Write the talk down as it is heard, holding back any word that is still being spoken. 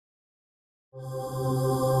Beware,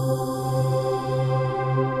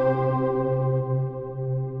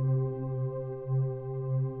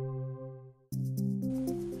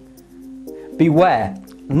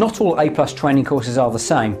 not all A+ training courses are the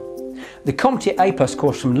same. The CompTIA A+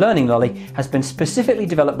 course from Learning Lolly has been specifically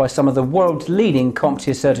developed by some of the world's leading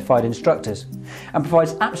CompTIA certified instructors and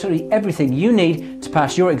provides absolutely everything you need to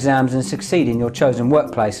pass your exams and succeed in your chosen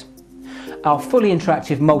workplace. Our fully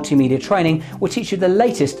interactive multimedia training will teach you the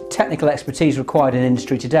latest technical expertise required in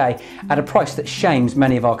industry today at a price that shames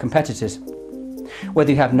many of our competitors. Whether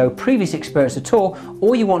you have no previous experience at all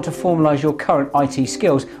or you want to formalise your current IT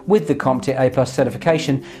skills with the CompTIA A+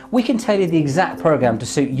 certification, we can tailor the exact programme to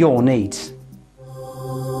suit your needs.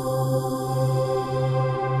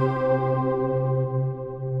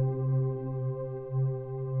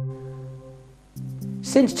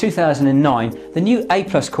 Since 2009, the new A+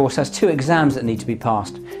 course has two exams that need to be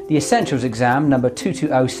passed: the Essentials exam number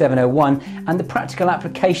 220701 and the Practical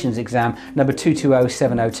Applications exam number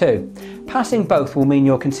 220702. Passing both will mean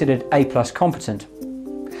you're considered A+ competent.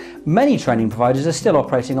 Many training providers are still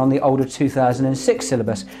operating on the older 2006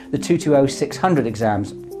 syllabus, the 220600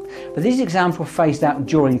 exams. But these exams were phased out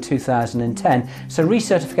during 2010, so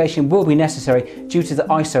recertification will be necessary due to the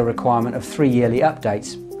ISO requirement of 3 yearly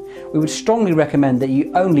updates. We would strongly recommend that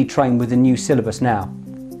you only train with the new syllabus now.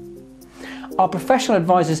 Our professional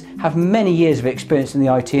advisors have many years of experience in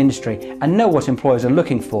the IT industry and know what employers are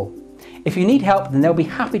looking for. If you need help, then they'll be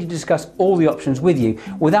happy to discuss all the options with you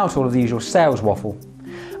without all of the usual sales waffle.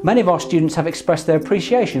 Many of our students have expressed their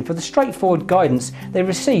appreciation for the straightforward guidance they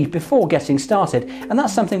receive before getting started, and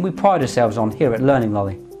that's something we pride ourselves on here at Learning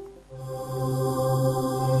Lolly.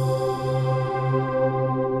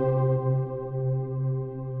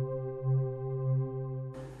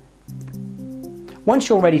 Once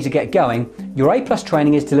you're ready to get going, your A+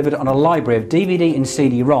 training is delivered on a library of DVD and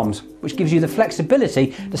CD-ROMs, which gives you the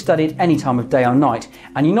flexibility to study at any time of day or night,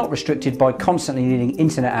 and you're not restricted by constantly needing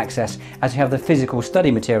internet access as you have the physical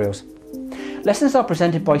study materials. Lessons are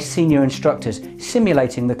presented by senior instructors,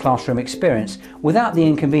 simulating the classroom experience without the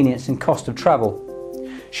inconvenience and cost of travel.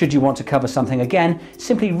 Should you want to cover something again,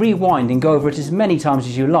 simply rewind and go over it as many times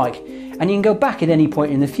as you like, and you can go back at any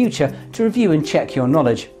point in the future to review and check your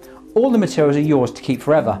knowledge. All the materials are yours to keep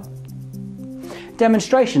forever.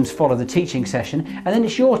 Demonstrations follow the teaching session, and then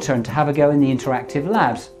it's your turn to have a go in the interactive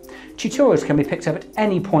labs. Tutorials can be picked up at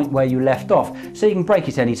any point where you left off, so you can break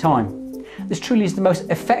at any time. This truly is the most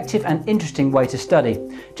effective and interesting way to study.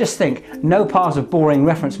 Just think, no piles of boring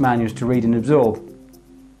reference manuals to read and absorb.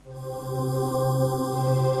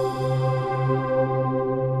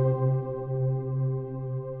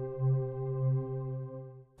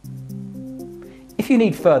 If you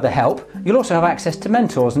need further help, you'll also have access to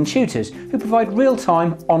mentors and tutors who provide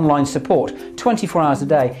real-time online support 24 hours a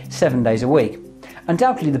day, 7 days a week.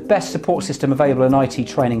 Undoubtedly the best support system available in IT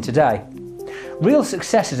training today. Real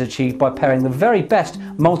success is achieved by pairing the very best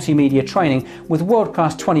multimedia training with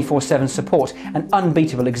world-class 24/7 support and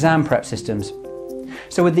unbeatable exam prep systems.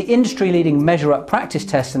 So with the industry-leading measure-up practice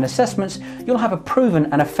tests and assessments, you'll have a proven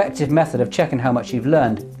and effective method of checking how much you've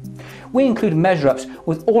learned. We include measure-ups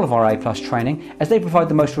with all of our A+ training, as they provide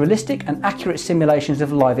the most realistic and accurate simulations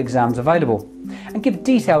of live exams available and give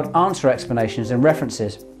detailed answer explanations and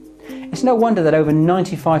references. It's no wonder that over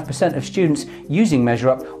 95% of students using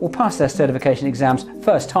measure-up will pass their certification exams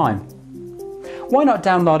first time. Why not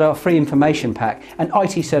download our free information pack and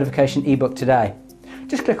IT certification ebook today?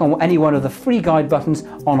 Just click on any one of the free guide buttons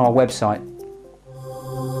on our website.